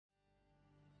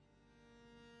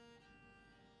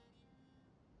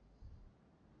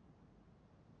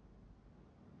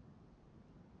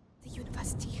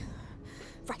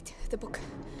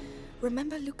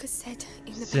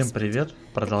Всем привет!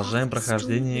 Продолжаем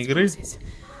прохождение игры.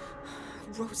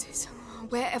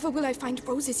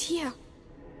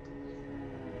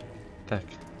 Так.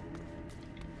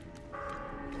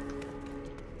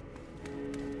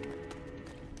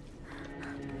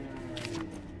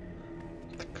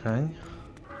 Ткань.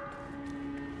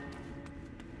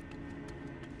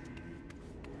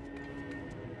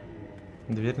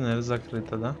 Дверь, наверное,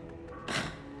 закрыта, да?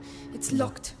 It's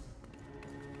locked.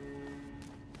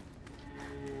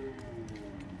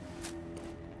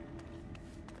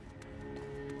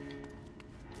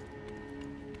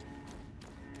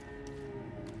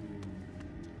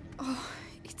 Oh,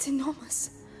 it's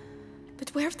enormous.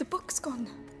 But where have the books gone?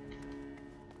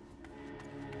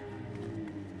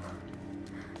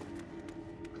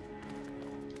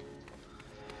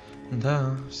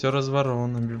 Да, все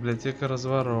разворовано, библиотека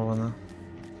разворована.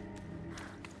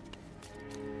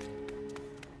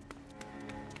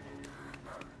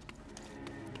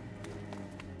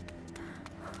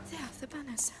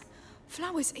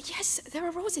 Flowers. Yes, there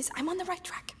are roses. I'm on the right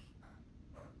track.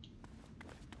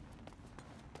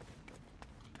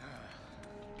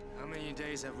 How many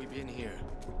days have we been here?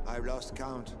 I've lost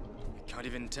count. I can't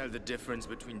even tell the difference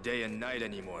between day and night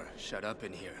anymore. Shut up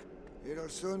in here. It'll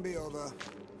soon be over.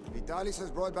 Vitalis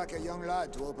has brought back a young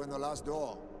lad to open the last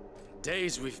door.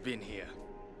 Days we've been here.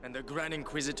 And the Grand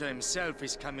Inquisitor himself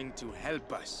is coming to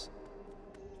help us.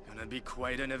 Gonna be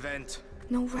quite an event.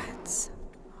 No rats.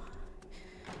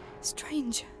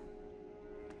 Strange.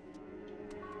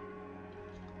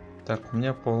 Так, у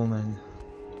меня полная.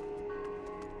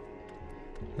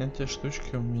 Эти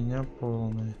штучки у меня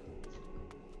полные.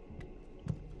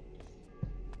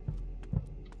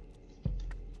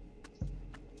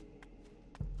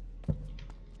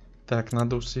 Так,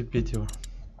 надо усыпить его.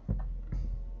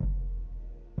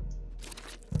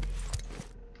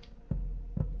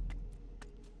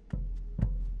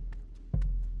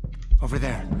 Over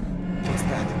there. What's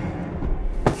that?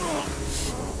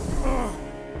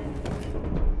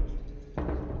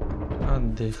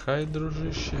 Отдыхай,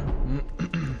 дружище.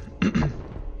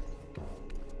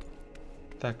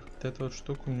 Так, вот эту вот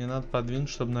штуку мне надо подвинуть,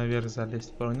 чтобы наверх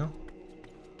залезть, понял?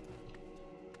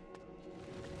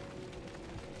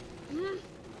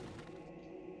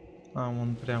 А,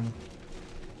 вон прямо.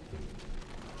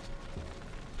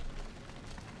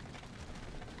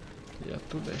 Я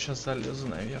оттуда сейчас залезу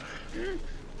наверх.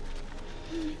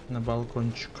 На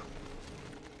балкончик.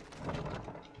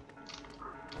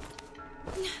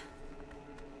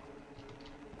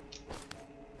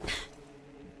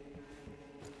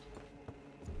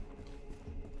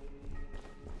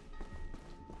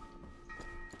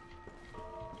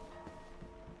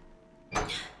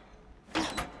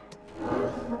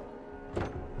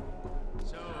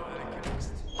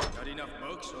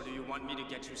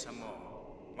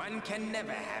 One can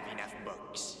never have enough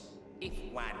books, if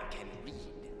one can read.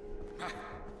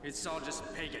 It's all just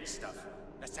pagan stuff.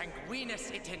 The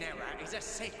Sanguinus Itinera is a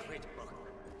sacred book.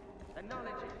 The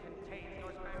knowledge it contains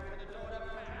goes back to the Lord of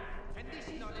Man, and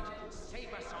this knowledge will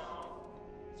save us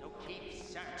all. So keep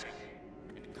searching,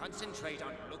 and concentrate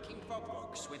on looking for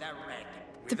books with a red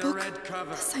The book,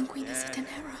 the Sanguinus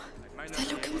Itinera.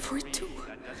 They're looking for it too.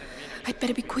 I'd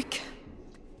better be quick.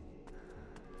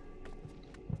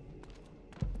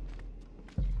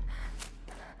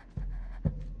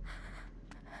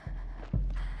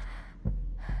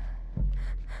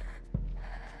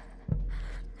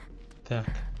 Так.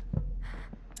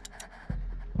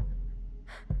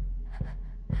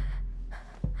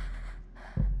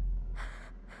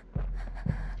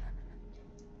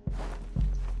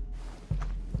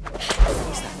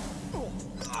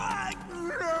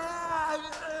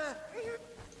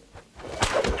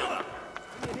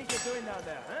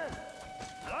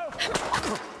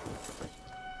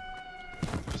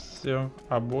 Все,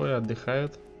 обои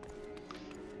отдыхают.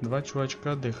 Два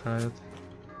чувачка отдыхают.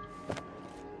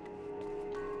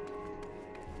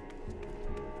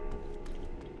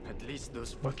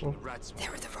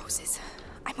 There are the roses.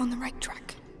 I'm on the right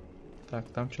track. Так,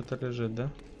 там что-то лежит, да?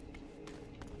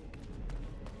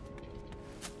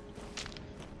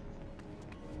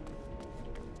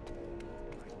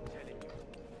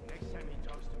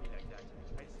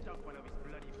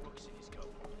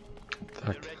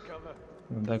 Так,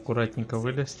 надо аккуратненько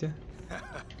вылезти.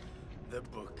 The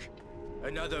book.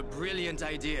 Another brilliant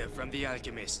idea from the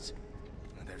alchemists.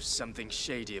 There's something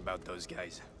shady about those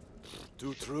guys.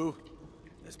 Too true.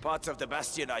 There's parts of the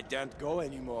Bastion I don't go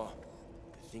anymore.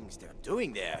 The things they're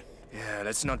doing there. Yeah,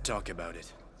 let's not talk about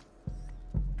it.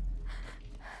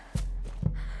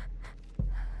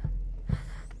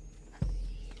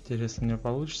 Интересно, мне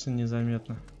получится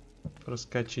незаметно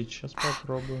проскочить? Сейчас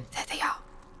попробую. There they are.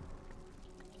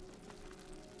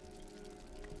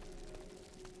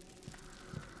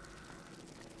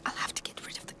 I'll have to get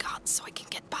rid of the guards so I can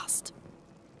get past.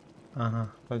 Ага,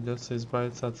 придется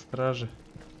избавиться от стражи.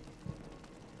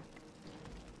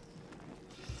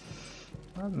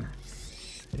 Ладно.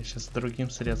 Я сейчас другим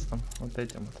средством. Вот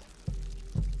этим вот.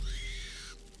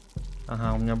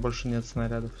 Ага, у меня больше нет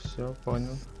снарядов. Все,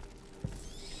 понял.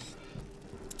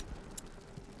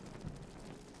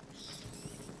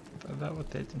 Тогда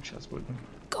вот этим сейчас будем.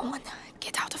 Go on,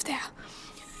 get out of there.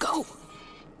 Go!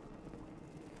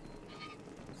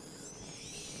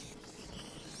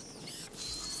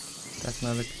 Так,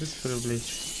 надо крыс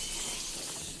привлечь.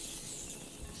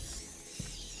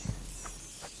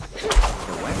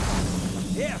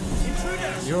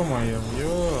 Ё-моё,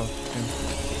 ё.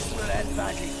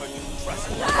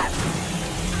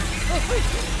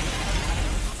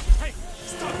 Hey,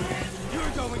 stop!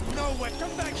 You're going nowhere!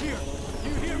 Come back here!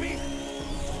 You hear me?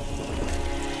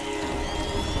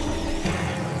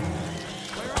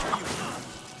 Where are you?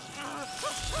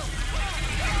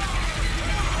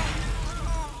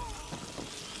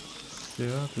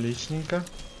 Все, отличненько.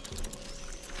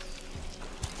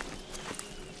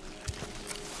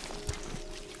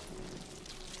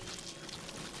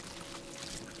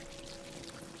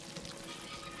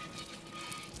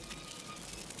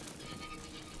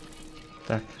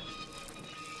 Так.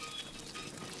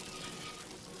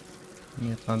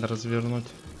 Нет, надо развернуть.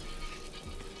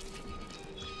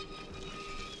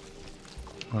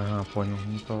 Ага, понял,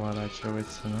 не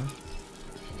поворачивается, да?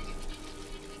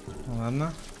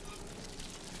 Ладно.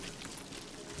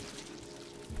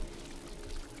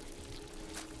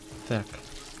 Так.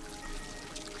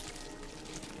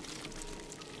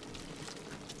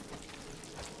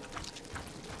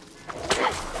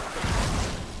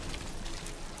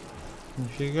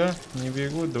 Нифига, не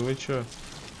бегут, да вы чё?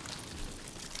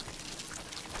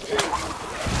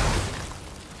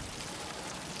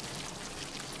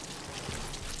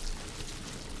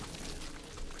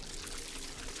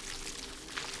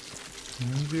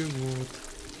 Не бегут.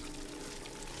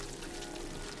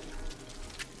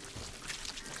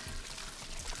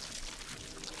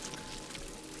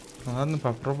 Ладно,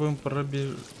 попробуем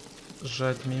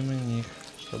пробежать мимо них,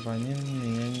 чтобы они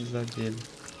меня не задели.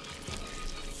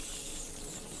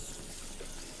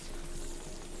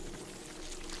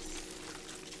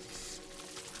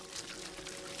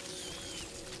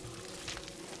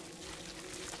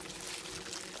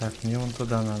 Так, мне вон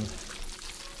туда надо.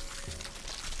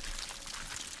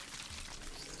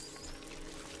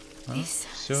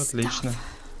 Все отлично.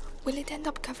 Will it end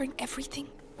up covering everything?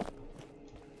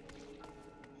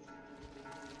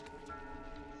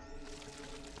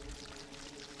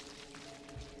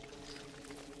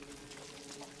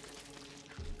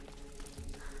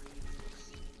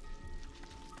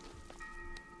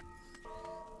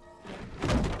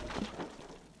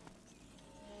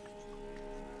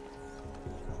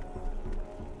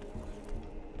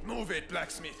 Move it,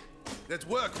 blacksmith. There's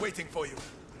work waiting for you.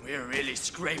 We're really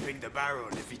scraping the barrel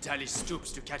if Vitalis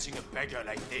stoops to catching a beggar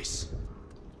like this.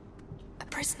 A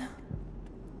prisoner.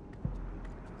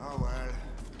 Oh well.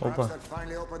 Perhaps they'll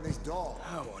finally open this door.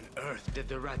 How on earth did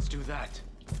the rats do that?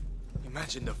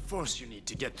 Imagine the force you need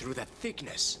to get through that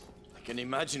thickness. I can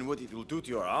imagine what it will do to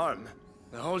your arm.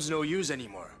 The hole's no use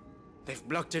anymore. They've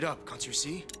blocked it up, can't you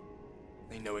see?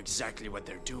 They know exactly what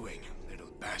they're doing,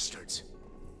 little bastards.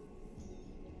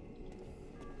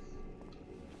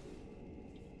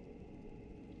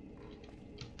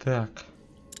 Так.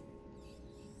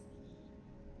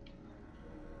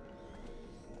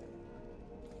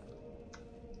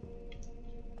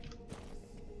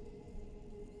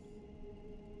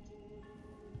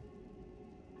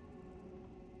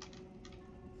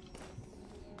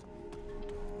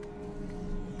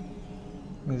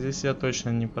 Здесь я точно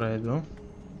не пройду.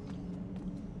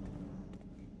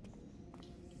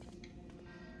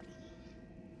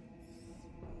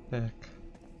 Так.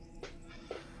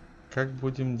 Как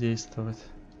будем действовать?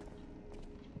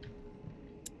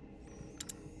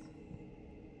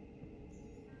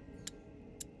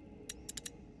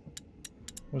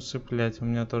 Усыплять у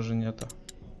меня тоже нету.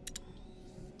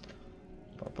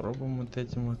 Попробуем вот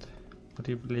этим вот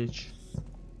привлечь.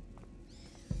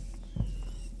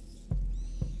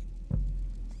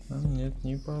 А нет,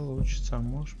 не получится. А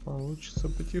может получится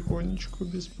потихонечку,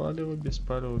 без палева, без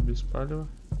палева, без палева.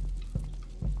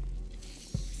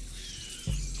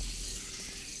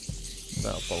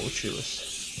 Да,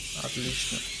 получилось.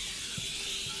 Отлично.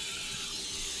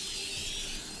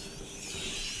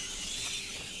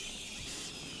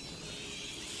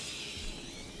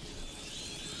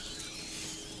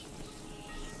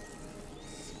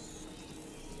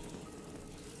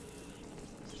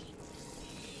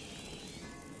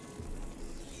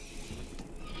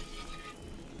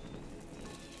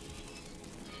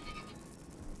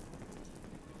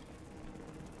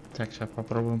 Так, сейчас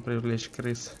попробуем привлечь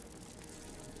крыс.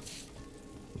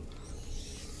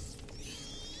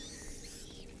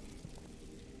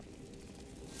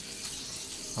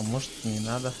 А может не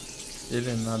надо?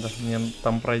 Или надо? Мне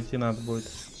там пройти надо будет.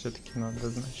 Все-таки надо,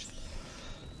 значит.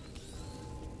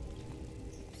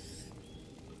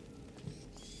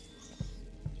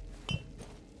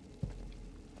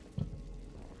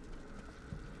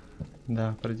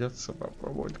 Да, придется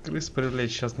попробовать крыс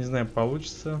привлечь. Сейчас не знаю,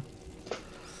 получится.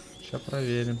 Сейчас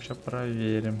проверим, сейчас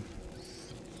проверим.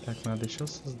 Так, надо еще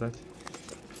создать.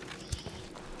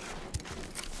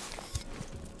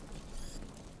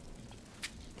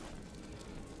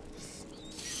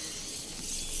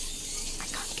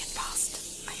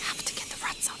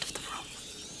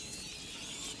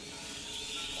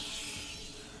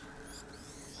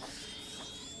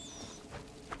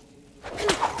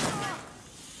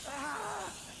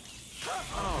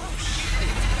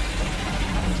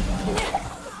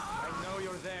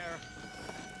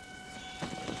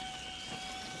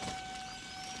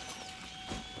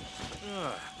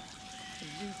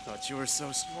 You were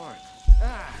so smart.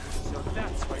 So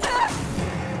that's why.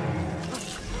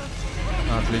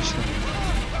 Отлично.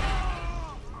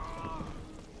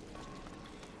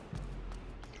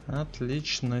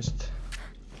 Отличность.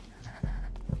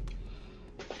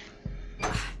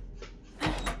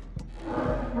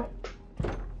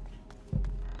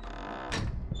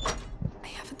 I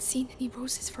haven't seen any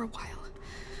roses for a while.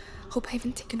 Hope I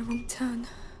haven't taken a wrong turn.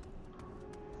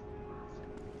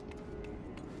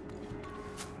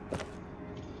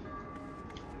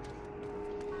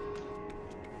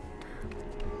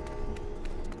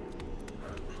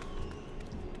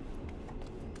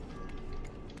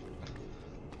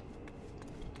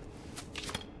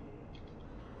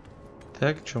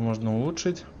 Так, что можно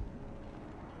улучшить?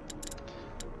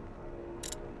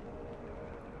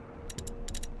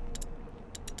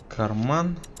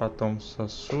 Карман, потом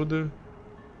сосуды.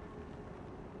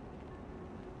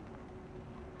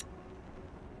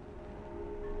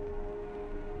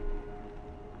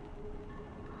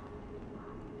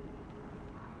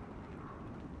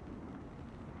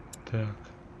 Так.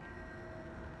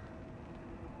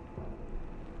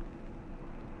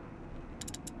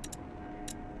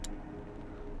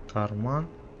 Карман.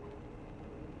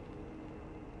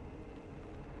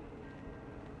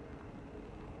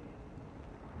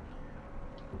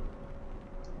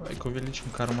 Давай-ка увеличим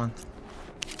карман.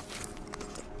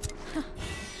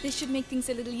 This should make things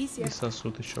a little И easier.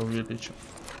 сосуд еще увеличим.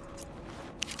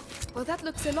 Well, that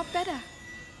looks a lot better.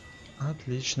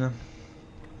 Отлично.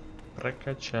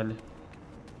 Прокачали.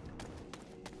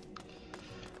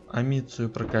 Амбицию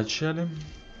прокачали.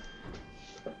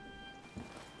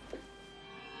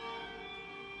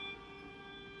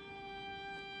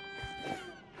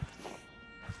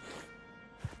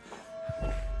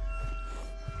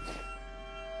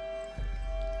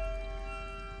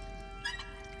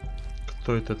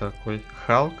 Кто это такой?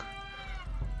 Халк?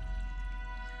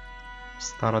 В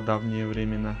стародавние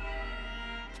времена.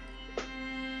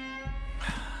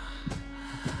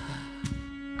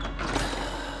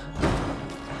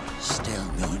 Still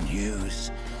no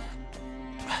news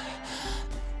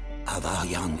of our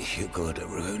young Hugo de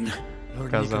Rune.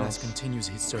 Lord Казалось. Nicholas continues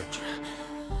his search.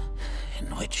 In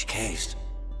which case,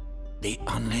 the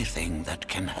only thing that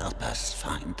can help us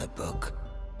find the book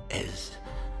is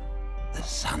the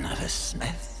son of a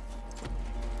smith.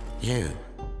 You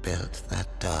built that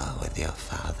door with your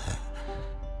father.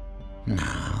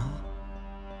 Now,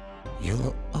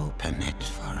 you'll open it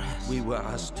for us. We were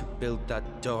asked to build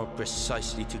that door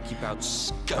precisely to keep out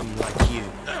scum like you.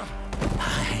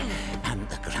 I am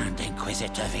the Grand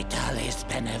Inquisitor Vitalis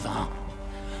Benevent.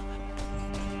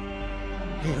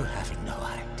 You have no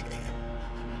idea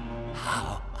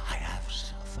how I have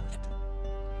suffered.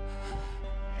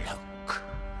 Look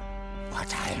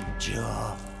what I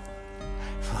endure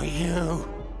for you.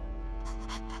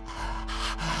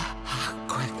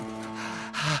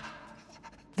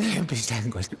 Be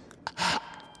sanguine.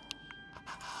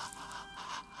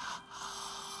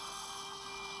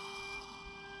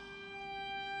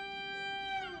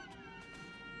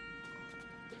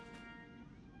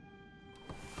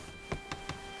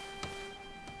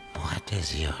 What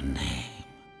is your name,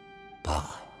 boy?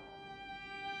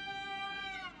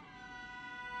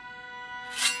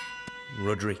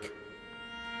 Roderick.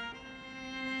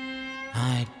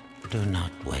 I do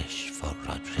not wish for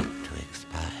Roderick to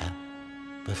expire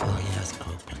before he has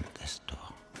opened this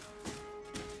door.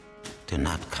 Do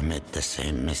not commit the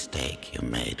same mistake you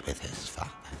made with his father.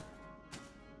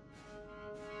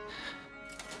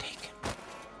 Take him.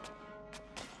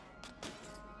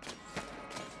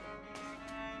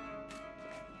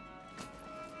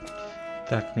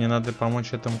 Так, мне надо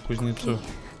помочь этому кузнецу.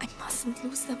 I mustn't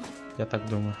lose them. Я так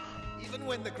думаю. Even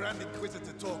when the Grand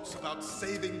Inquisitor talks about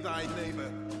saving thy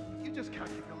neighbor, you just can't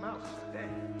keep your mouth shut then.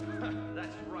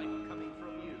 That's right, coming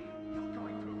from you. You're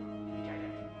going to get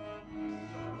it.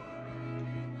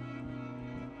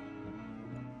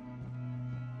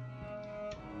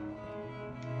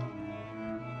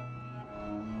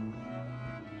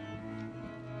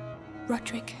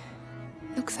 Roderick,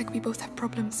 looks like we both have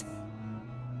problems.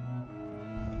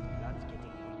 Blood's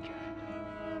getting weaker.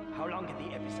 How long can the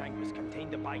Episanguis contain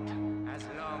the bite? As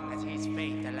long as his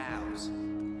faith allows.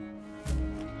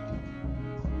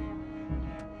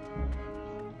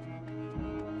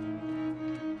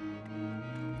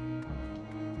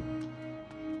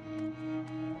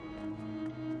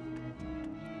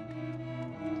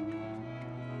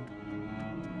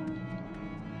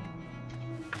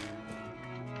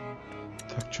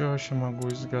 Так, что вообще могу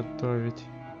изготовить?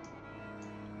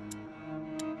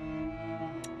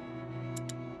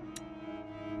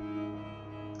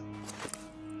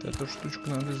 Эту штучку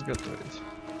надо изготовить.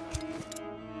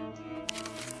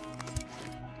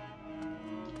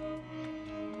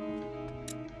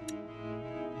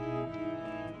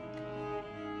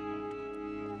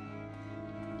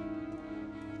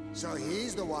 So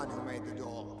he's the one who made the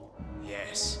door.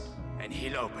 Yes, and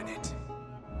he'll open it.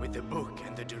 With the book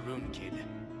and the Darun kid,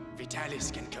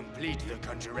 Vitalis can complete the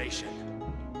conjuration.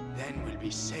 Then we'll be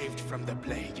saved from the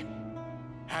plague.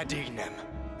 Ad ignem.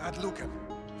 Ad lucem.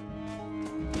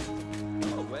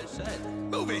 Oh, well said.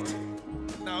 Move it!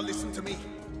 Now listen to me.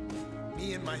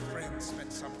 Me and my friends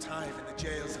spent some time in the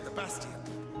jails of the Bastion,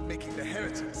 making the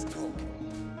heretics talk.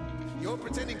 You're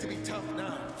pretending to be tough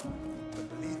now, but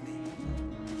believe me,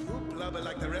 you'll blubber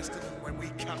like the rest of them when we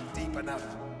cut deep enough.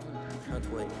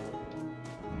 Can't wait.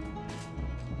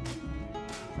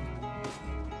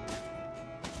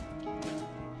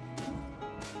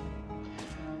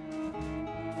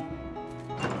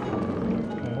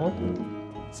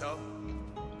 So,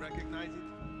 recognize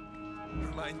it?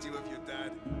 Reminds you of your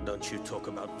dad? Don't you talk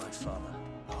about my father.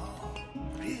 Oh,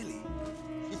 really?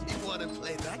 You want to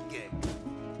play that game?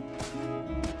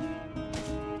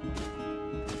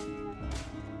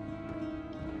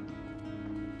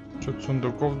 Что-то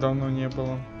сундуков давно не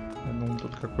было. Я думал,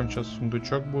 тут какой-нибудь сейчас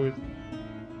сундучок будет.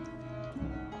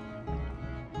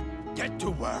 Get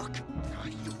to work!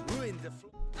 You ruined the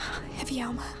Heavy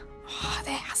armor. Oh,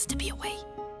 there has to be a way.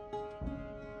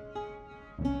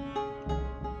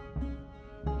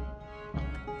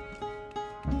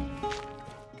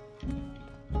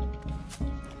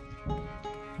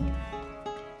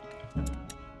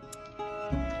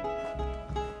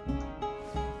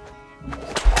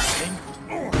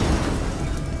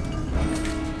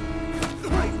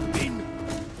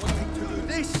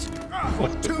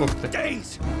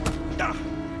 Days!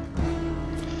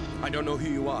 I don't know who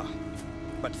you are,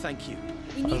 but thank you.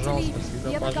 We need to leave. Пожалуйста,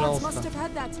 The other guards must пожалуйста. have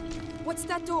had that. What's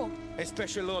that door? A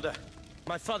special order.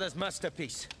 My father's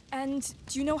masterpiece. And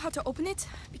do you know how to open it?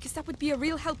 Because that would be a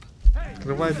real help.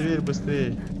 Открывай дверь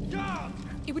быстрее.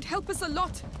 It would help us a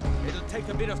lot. It'll take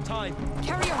a bit of time.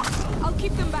 Carry on. I'll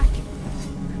keep them back.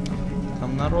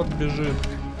 Там народ бежит.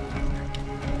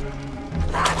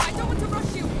 I don't want to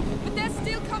rush you, but they're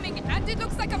still coming, and it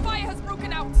looks like a fire has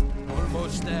broken out.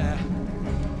 Almost there.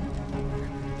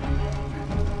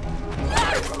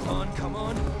 Come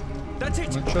on. That's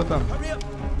it. Ну что там? Hurry up.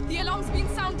 The alarm's been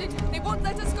sounded. They won't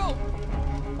let us go.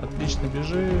 Отлично,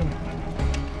 бежим.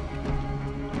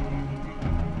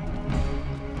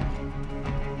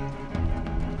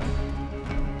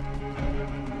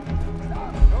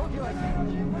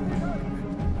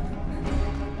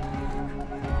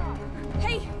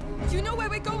 Hey, do you know where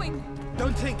we're going?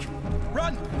 Don't think.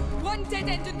 Run. One dead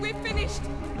end and we're finished.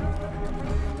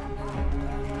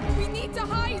 We need to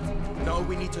hide. No,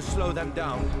 we need to slow them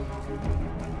down.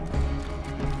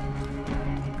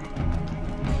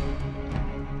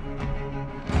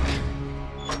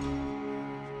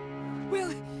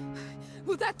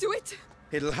 Will that do it?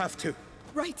 It'll have to.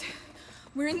 Right.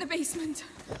 We're in the basement.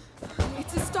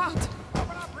 It's a start.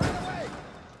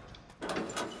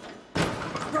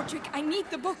 Roderick, I need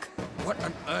the book. What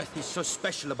on earth is so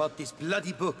special about this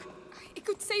bloody book? It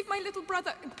could save my little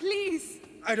brother. Please.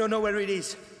 I don't know where it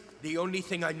is. The only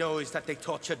thing I know is that they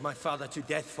tortured my father to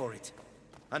death for it.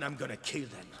 And I'm gonna kill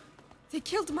them. They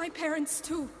killed my parents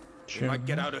too. We might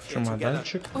get out of here together.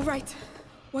 Чемоданчик. All right.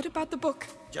 What about the book?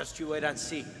 Just you wait and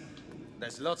see.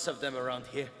 There's lots of them around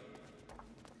here.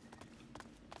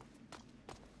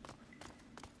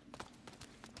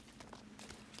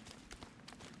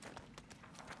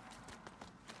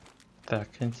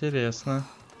 Так, интересно.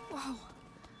 Wow.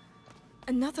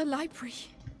 Another library.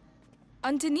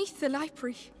 Underneath the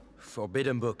library.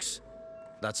 Forbidden books.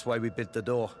 That's why we built the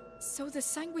door. So the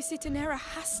Sanguis Itinera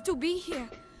has to be here.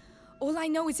 All I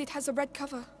know is it has a red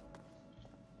cover.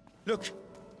 Look!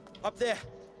 Up there!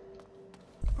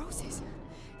 Roses.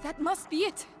 That must be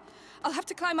it. I'll have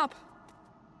to climb up.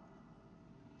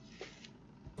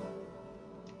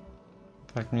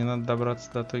 Так, мне надо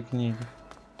добраться до той книги.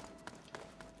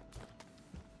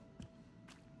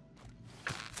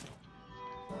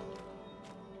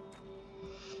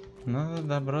 Надо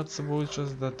добраться будет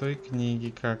сейчас до той книги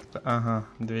как-то. Ага,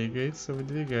 двигается,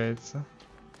 выдвигается.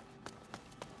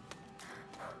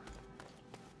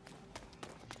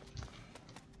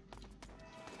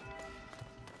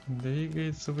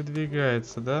 Двигается,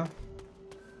 выдвигается, да?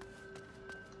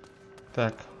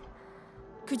 Так.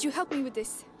 Could you help me with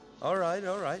this? All right,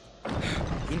 all right.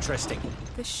 Interesting.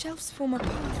 The shelves form a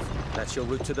path. That's your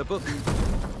route to the book.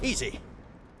 Easy.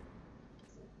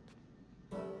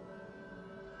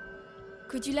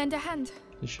 Could you lend a hand?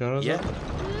 Еще раз. Yeah.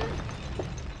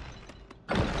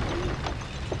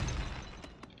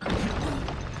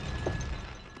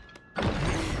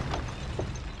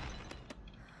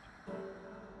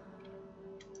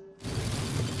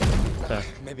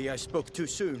 Maybe I spoke too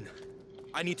soon.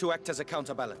 I need to act as a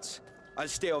counterbalance. I'll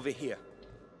stay over here.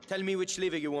 Tell me which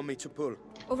lever you want me to pull.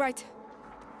 All right.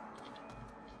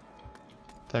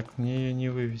 Так, мне ее не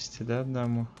вывести, да,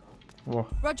 даму? Во.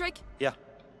 Roderick? Yeah.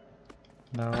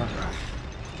 Давай.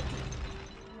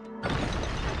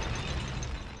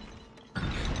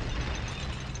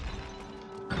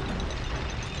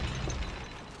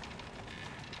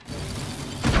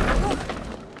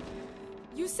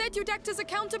 You said you'd act as a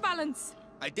counterbalance.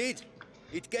 I did.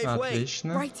 It gave way.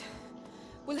 Отлично. Right.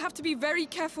 We'll have to be very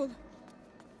careful.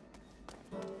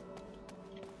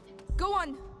 Go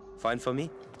on. Fine for me.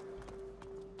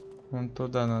 Вон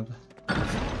туда надо.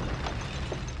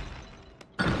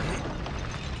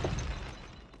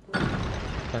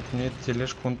 Так, мне эту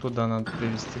тележку вон туда надо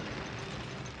привезти.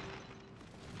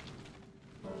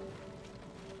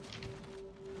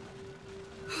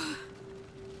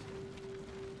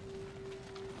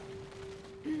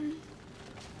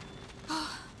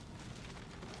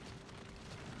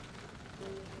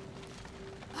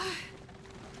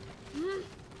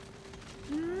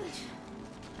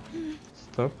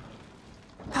 Стоп.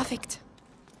 Perfect.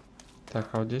 Так,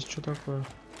 а вот здесь что такое?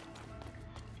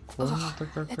 Комната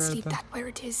Let's leave какая-то. that where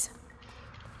it is.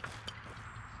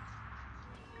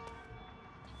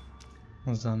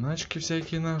 Заначки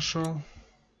всякие нашел.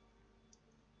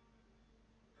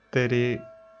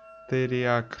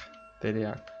 Териак.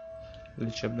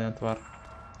 Лечебный отвар.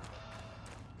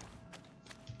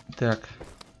 Так.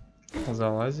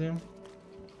 Залазим.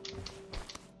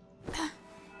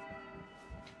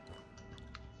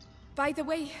 By the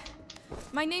way,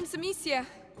 my name's Amicia,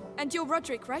 and you're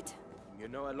Roderick, right? You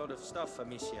know a lot of stuff,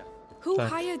 Amicia. Who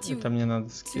Так, hired you это мне надо to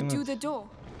do скинуть. the door?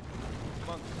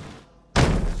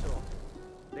 So,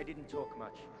 they didn't talk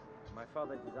much. My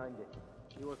father designed it.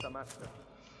 He was the master.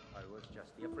 I was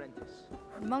just the apprentice.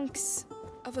 Monks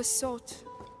of a sort,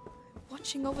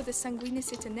 watching over the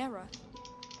Sanguinis Itinera.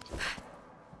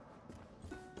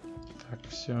 Так,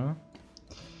 все.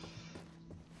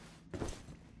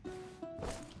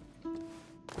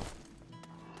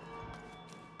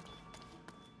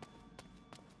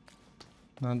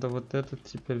 Надо вот этот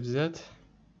теперь взять.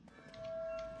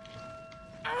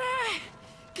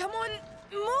 Come on,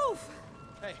 move!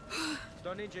 Hey,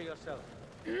 don't injure yourself.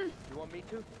 You want me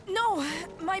to? No,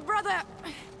 my brother.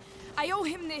 I owe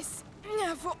him this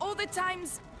for all the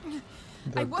times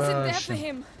I wasn't there for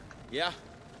him. Yeah?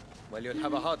 Well, you'll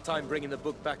have a hard time bringing the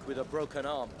book back with a broken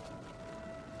arm.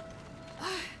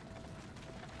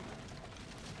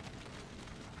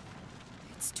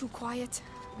 It's too quiet.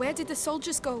 Where did the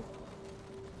soldiers go?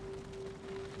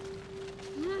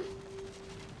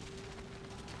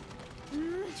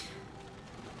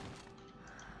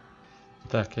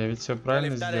 Так, я ведь все Well,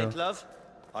 правильно if that ain't сделал. love,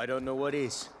 I don't know what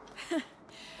is.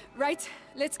 Right,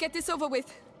 let's get this over with.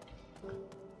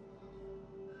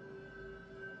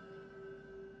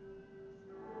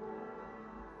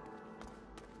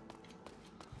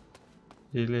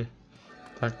 Или...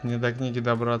 Так, мне до книги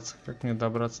добраться. Как мне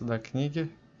добраться до книги?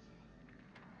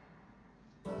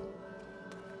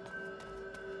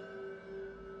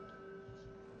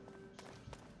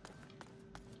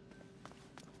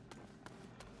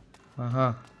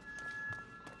 Ага.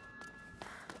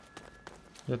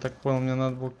 Я так понял, мне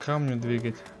надо было к камню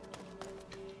двигать.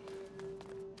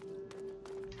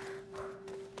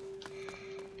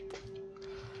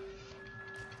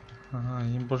 Ага,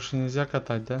 им больше нельзя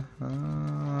катать, да?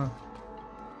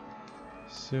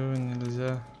 Все,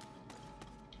 нельзя.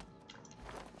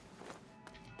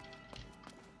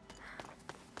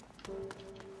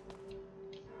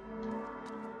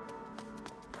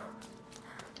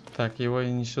 Так, его и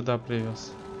не сюда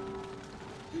привез.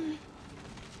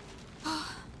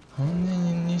 Он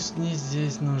мне не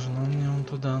здесь нужен, он мне он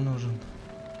туда нужен.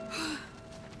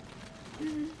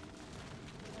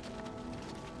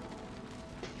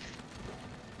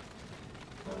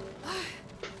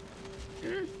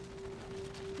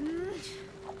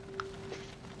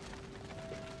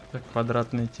 Так,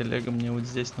 квадратная телега мне вот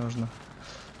здесь нужно.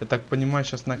 Я так понимаю,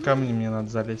 сейчас на камни мне надо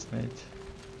залезть на эти.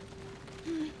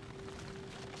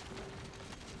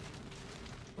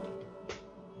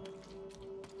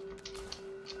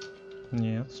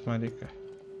 Нет, смотри-ка.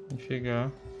 Нифига.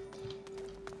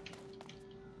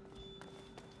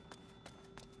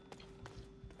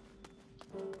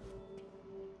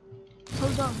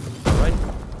 Hold on.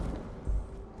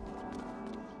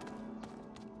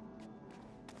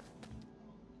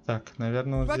 Так,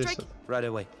 наверное, вот здесь. Right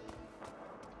away.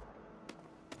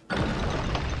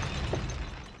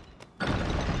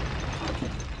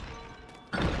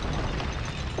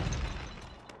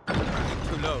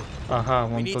 Ага, We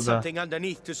вон need туда. something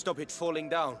underneath to stop it falling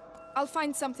down. I'll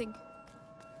find something.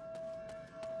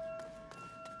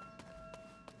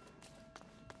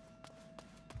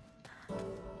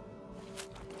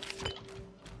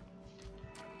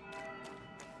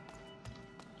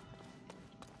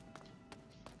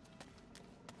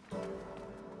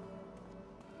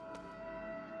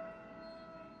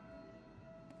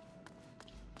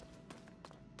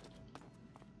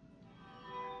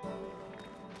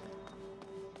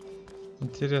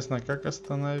 Интересно, как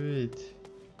остановить?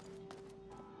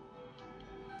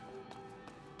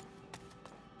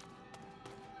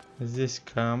 Здесь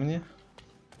камни.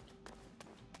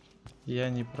 Я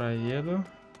не проеду.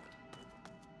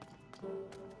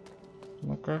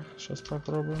 Ну-ка, сейчас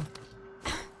попробуем.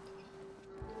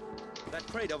 That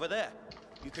crate over there.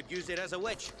 You could use it as a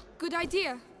wedge. Good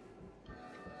idea.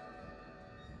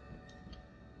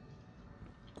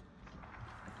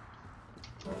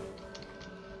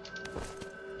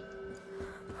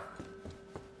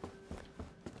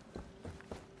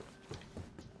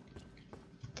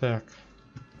 Так.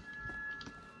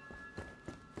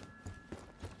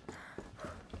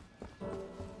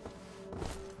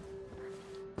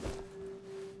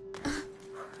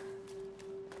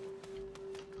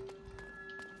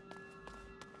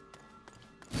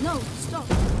 No, stop.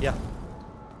 Yeah.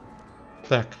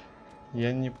 Так.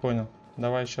 Я не понял.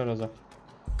 Давай еще разок.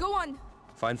 Go on.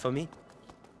 Fine for me?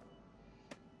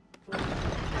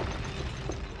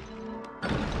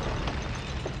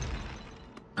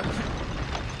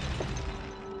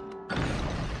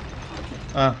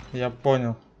 А, я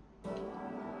понял.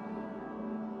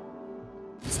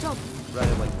 Stop. Right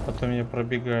away. Потом я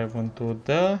пробегаю вон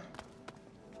туда.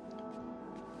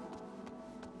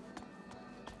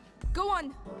 Go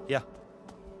on. Yeah.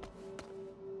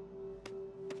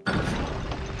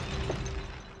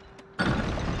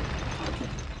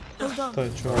 Hold on.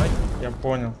 Стой, чувак. Я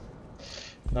понял.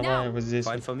 Давай Now. вот здесь.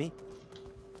 Fine for me?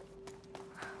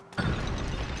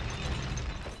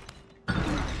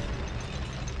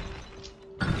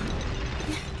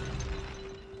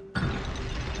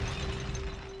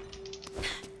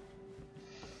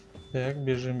 Так,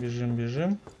 бежим, бежим,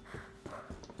 бежим.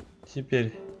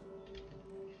 Теперь.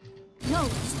 No,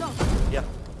 stop. Yeah.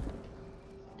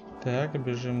 Так,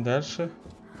 бежим дальше.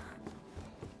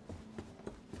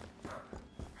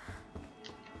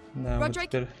 Да, вот Роджер.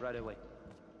 теперь. Right away.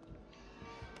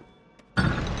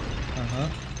 Ага.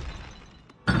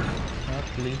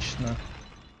 Отлично.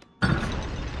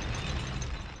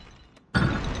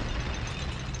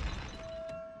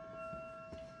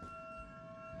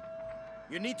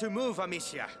 You need to move,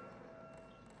 Amicia.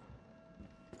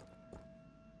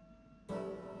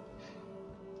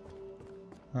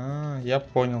 А, я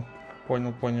понял.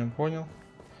 Понял.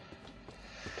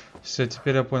 Все,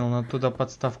 теперь я понял, надо туда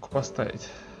подставку поставить.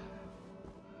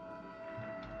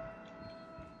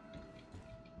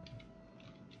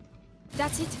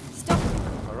 That's it. Stop.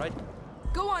 All right.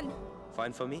 Go on.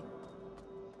 Fine for me?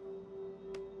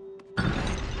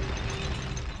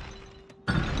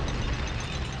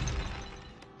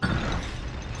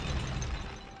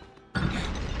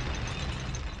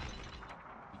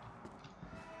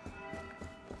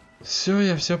 Все,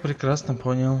 я все прекрасно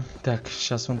понял. Так,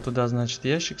 сейчас вон туда, значит,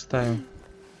 ящик ставим.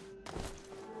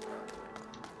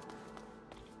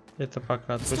 Это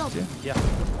пока отпусти. Yeah.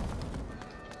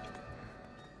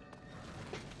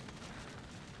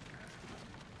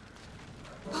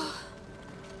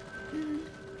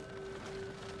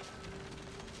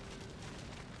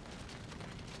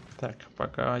 Так,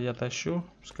 пока я тащу,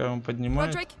 пускай он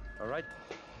поднимает. Roderick. All right.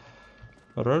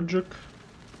 Роджик.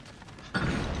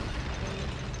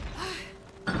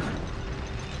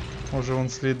 Уже вон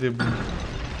следы, блин,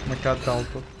 накатал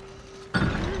тут.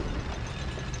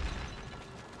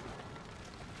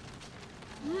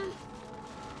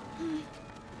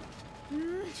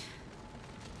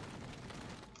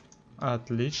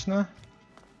 Отлично.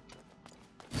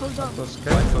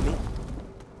 Отпускай.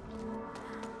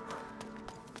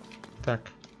 Так.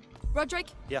 Roderick?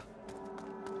 Yeah.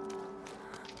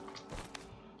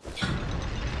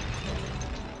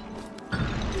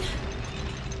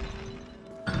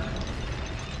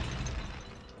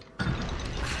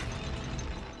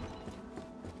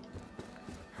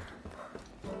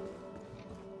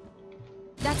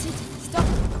 That's it. Stop.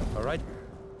 All right.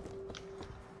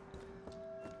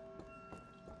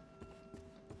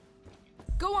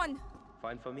 Go on.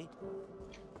 Fine for me.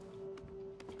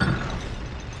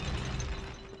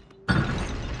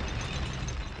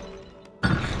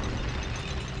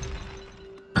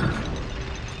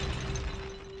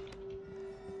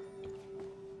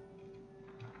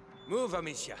 Move,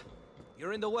 Amicia.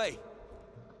 You're in the way.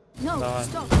 No, Давай.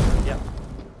 stop. Yeah.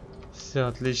 Все,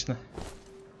 отлично.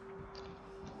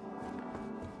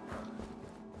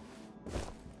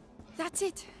 That's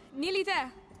it. Nearly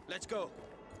there. Let's go.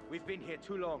 We've been here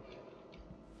too long.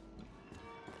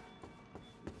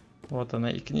 Вот она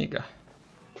и книга.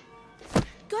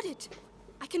 Got it.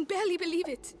 I can barely believe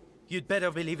it. You'd better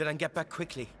believe it and get back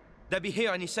quickly. They'll be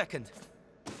here any second.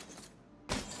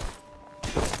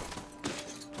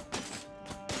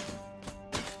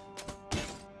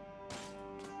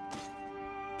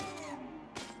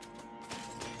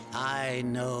 I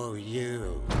know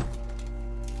you,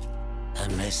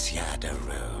 Amicia de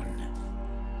Rune.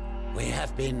 We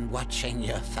have been watching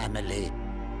your family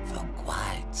for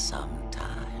quite some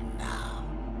time now,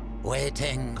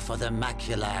 waiting for the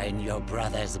macula in your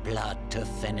brother's blood to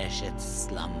finish its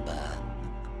slumber.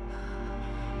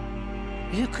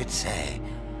 You could say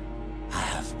I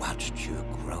have watched you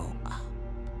grow up.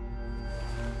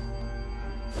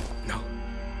 No,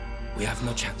 we have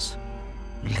no chance.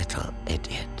 Little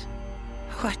idiot.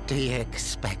 What do you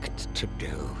expect to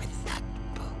do with that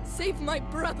book? Save my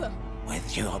brother.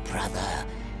 With your brother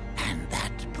and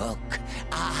that book,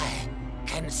 I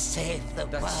can save the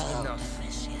That's world, enough.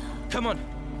 Amicia. Come on,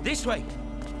 this way.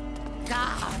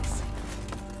 Guards!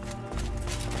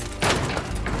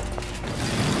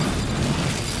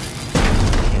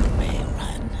 You may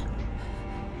run,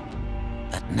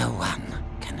 but no one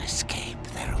can escape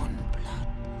their own blood.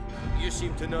 You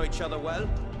seem to know each other well.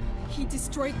 He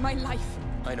destroyed my life.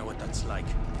 I know what that's like.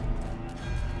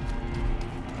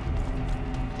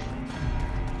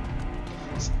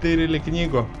 Стырили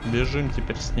книгу. Бежим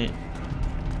теперь с ней.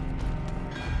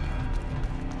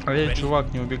 Эй,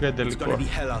 чувак, не убегай It's далеко. gonna be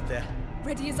hell out there.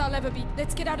 Ready as I'll ever be.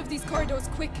 Let's get out of these corridors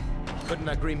quick. Couldn't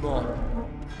agree more.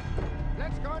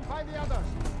 Let's go and find the others.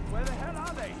 Where the hell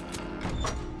are they?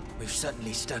 We've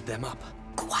certainly stirred them up.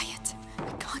 Quiet.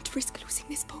 I can't risk losing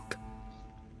this book.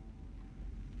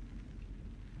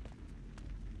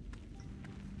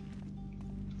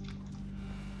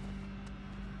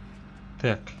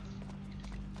 Так.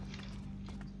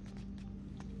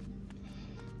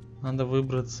 Надо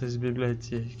выбраться из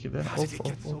библиотеки, да? How did it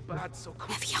get so Оп. bad so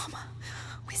quick? Heavy armor.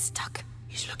 We're stuck.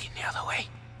 He's looking the other way.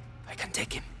 I can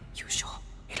take him. You sure?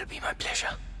 It'll be my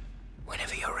pleasure.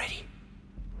 Whenever you're ready.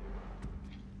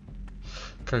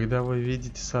 Когда вы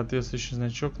видите соответствующий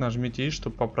значок, нажмите И,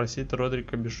 чтобы попросить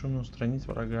Родрика бесшумно устранить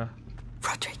врага.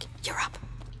 Roderick, you're up.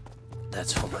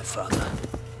 That's for my father.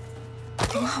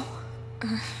 Wow.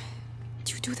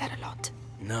 Do you do that a lot?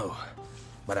 No,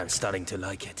 but I'm starting to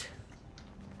like it.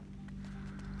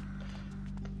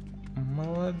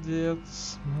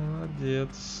 Молодец,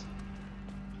 молодец.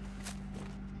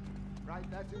 Right,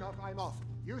 that's enough. I'm off.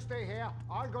 You stay here.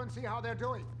 I'll go and see how they're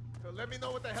doing. Let me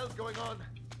know what the hell's going on.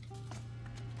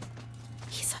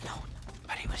 He's alone.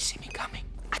 But he will see me coming.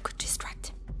 I could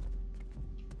distract him.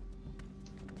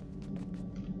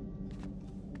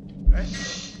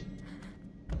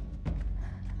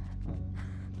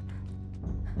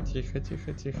 Тихо,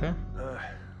 тихо, тихо.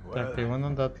 Так, его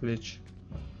надо отвлечь.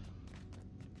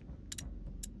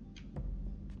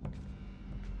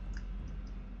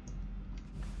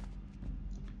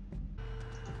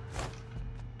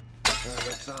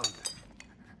 That sound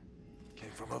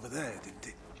came from over there, didn't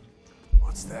it?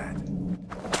 What's that?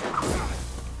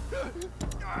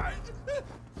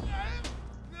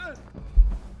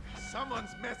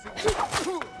 Someone's messing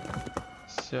with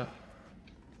Все.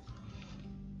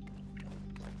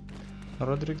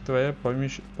 Родрик, твоя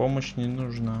помощь не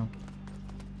нужна.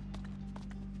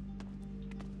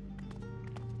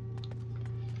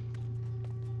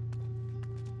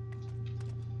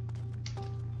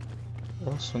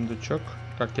 О, сундучок.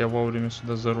 Как я вовремя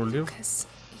сюда зарулил.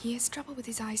 He has trouble with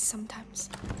his eyes sometimes.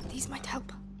 These might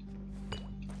help.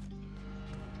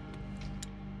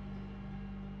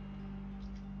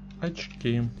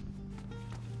 Очки.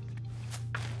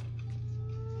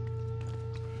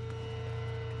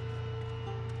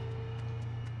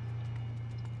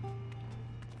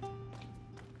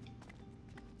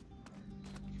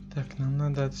 Так, нам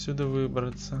надо отсюда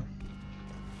выбраться.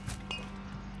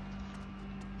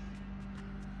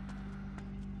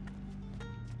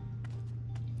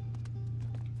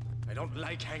 I don't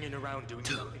like hanging around doing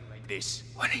something like this.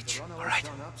 One each. All right.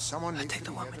 I'll take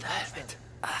the one with the helmet.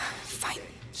 Fine.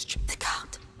 The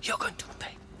card. You're going to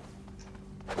pay.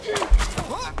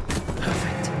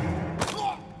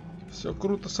 Все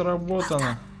круто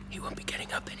сработано. He won't be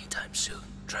getting up anytime soon.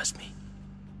 Trust me.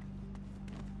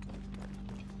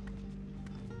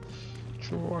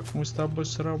 Чувак, мы с тобой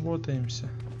сработаемся.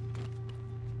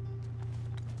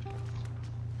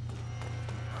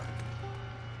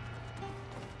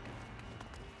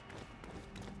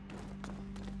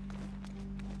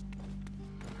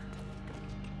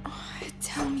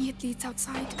 Tell me it leads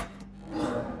outside.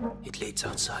 It leads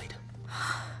outside.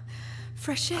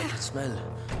 Fresh I air. can smell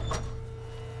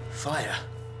fire.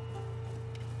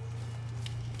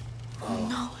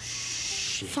 No.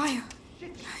 Shit. Fire.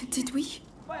 Did we?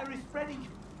 Fire is spreading.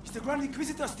 Is the Grand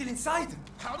Inquisitor still inside?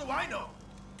 How do I know?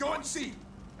 Go and see,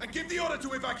 and give the order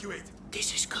to evacuate.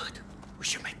 This is good. We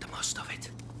should make the most of it.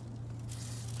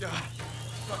 Yeah,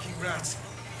 fucking rats.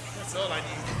 That's all I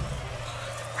need.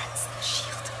 The rats, the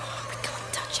shield. We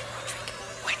can't touch him, Roderick.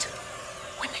 Wait.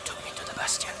 When they took me to the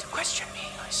Bastion to question me,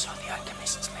 I saw the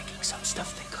alchemists making some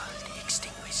stuff they called the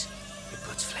extinguish. It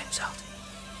puts flames out.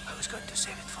 I was going to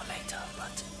save it for later,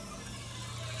 but...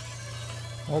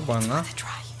 Оба-на.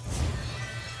 Try.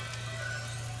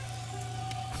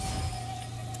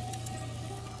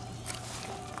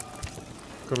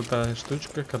 Крутая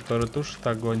штучка, которая тушит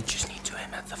огонь. Just need to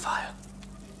aim at the fire.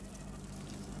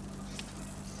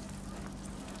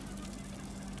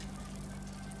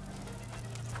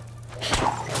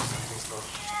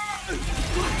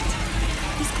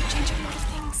 This could change a lot of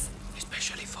things.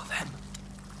 Especially for them.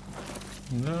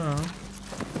 Да.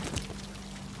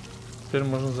 Теперь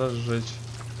можно зажечь.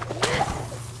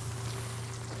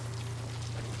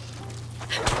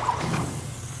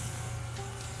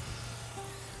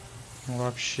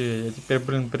 Вообще, я теперь,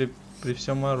 блин, при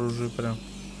всем оружии прям.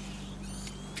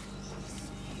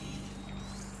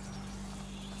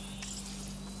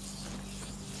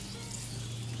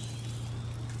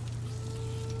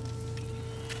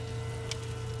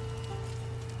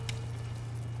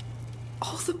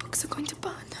 All the books are going to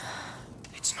burn.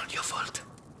 It's not your fault.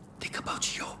 Think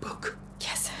about your book.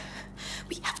 Yes.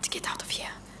 We have to get out of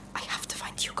here. I have to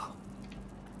find Hugo.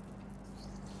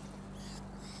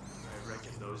 I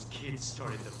reckon those kids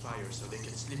started the fire so they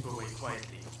can slip away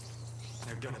quietly.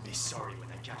 They're gonna be sorry when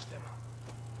I catch them.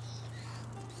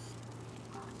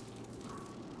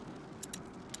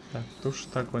 Так,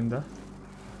 тушит огонь, да?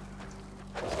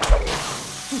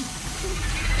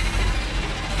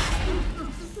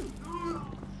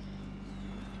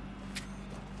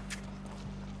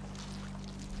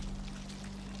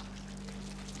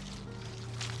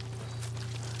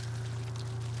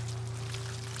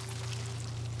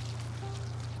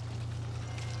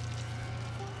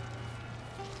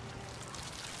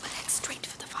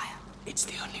 It's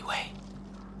the only way.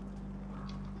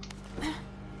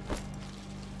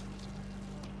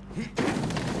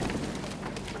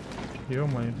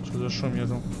 Ё-моё, что за шум я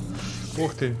думал?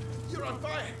 Ух ты! You're on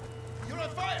fire! You're on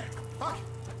fire! Fuck!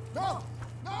 No!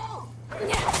 No! Is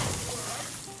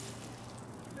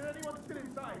there anyone still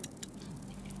inside?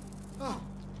 Oh.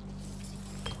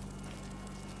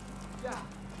 Yeah.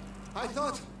 I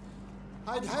thought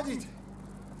I'd had it.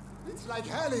 It's like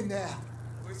hell in there.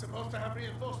 We're supposed to have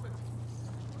reinforcements.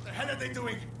 What the hell are they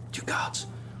doing? 2 guards.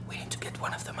 We need to get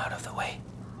one of them out of the way.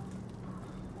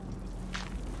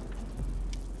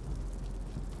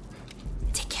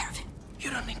 Take care of him. You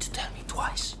don't need to tell me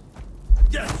twice.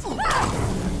 Yes!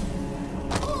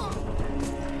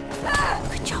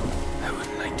 Good job. I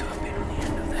wouldn't like to have been on the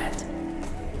end of that.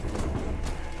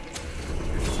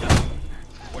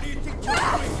 What do you think you're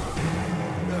doing?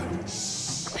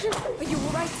 Are you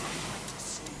alright?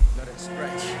 Let it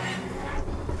stretch.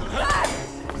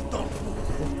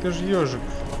 Ух ты ж ежик.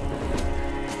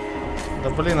 Да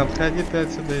блин, отходи ты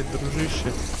отсюда,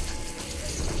 дружище.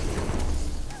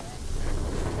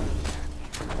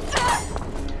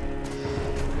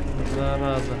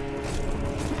 Зараза.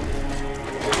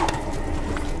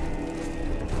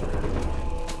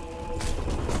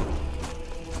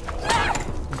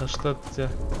 Да что ты тебя...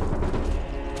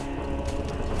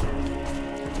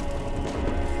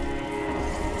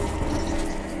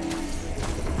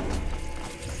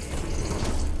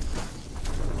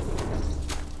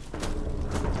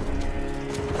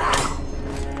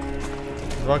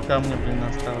 2 камня, блин,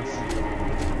 осталось.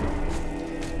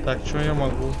 Так, что я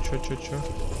могу? Чё?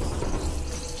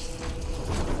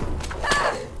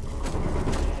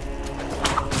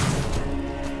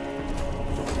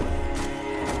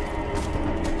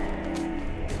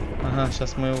 Ага,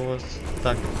 сейчас мы его...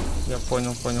 Так, я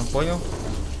понял.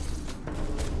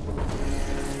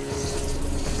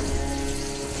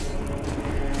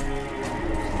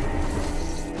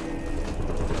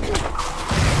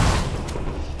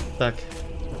 Так,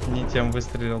 не тем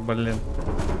выстрелил, блин.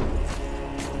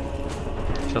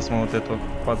 Сейчас мы вот эту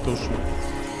потушим.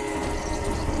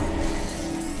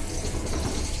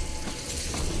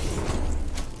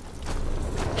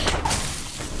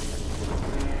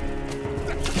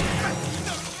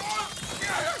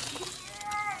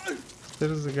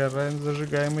 Теперь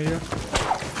зажигаем ее.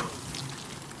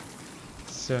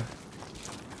 Все.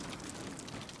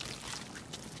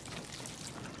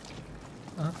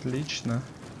 Отлично.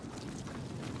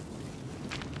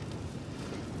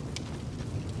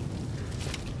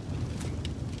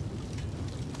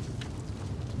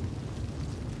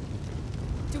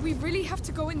 Do we really have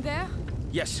to go in there?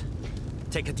 Yes.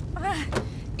 Take it.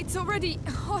 It's already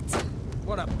hot.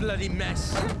 What a bloody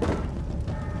mess.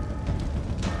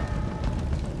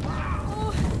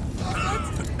 Oh,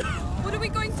 what are we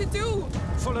going to do?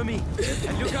 Follow me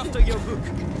and look after your book.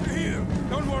 Here.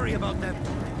 Don't worry about them.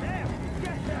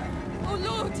 Oh,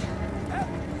 Lord.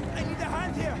 I need a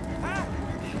hand here. Huh?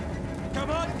 Come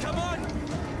on.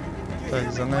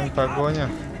 Так, за нами погоня.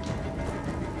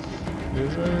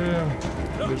 Бежим.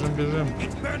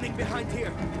 It's burning behind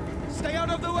here. Stay out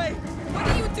of the way. What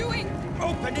are you doing?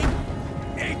 Opening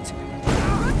it.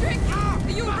 Roderick, are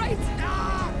you right?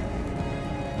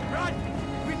 Run.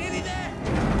 We're nearly there.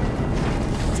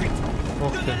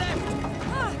 Ох ты.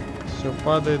 Все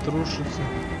падает, рушится.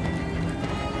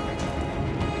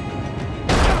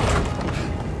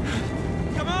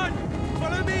 Come on.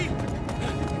 Follow me.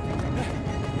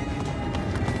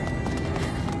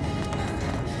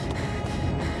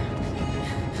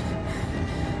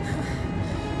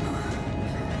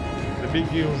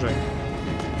 Беги уже.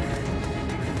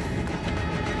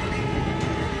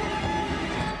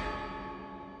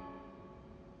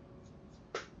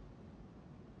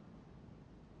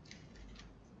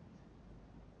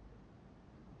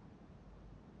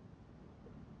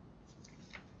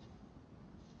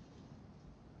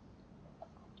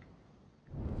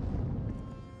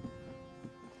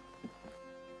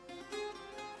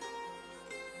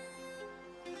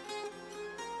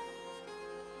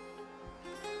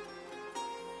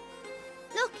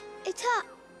 Look, it's up.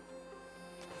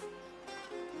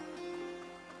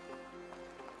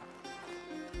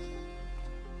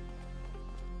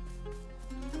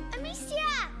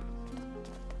 Amicia!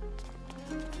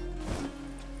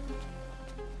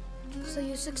 So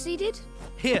you succeeded?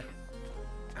 Here.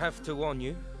 Have to warn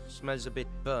you. Smells a bit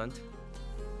burnt.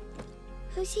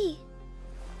 Who's he?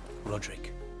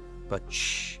 Roderick. But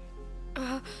shh.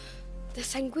 The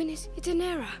Sanguinis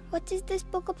Itinera. What is this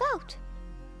book about?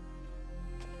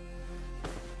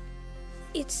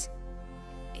 It's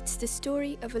the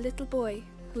story of a little boy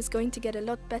who's going to get a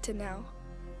lot better now.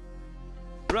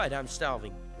 Right, I'm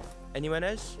starving. Anyone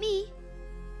else? Me?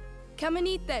 Come and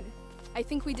eat then. I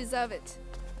think we deserve it.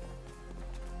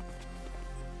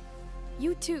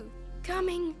 You too.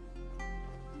 Coming.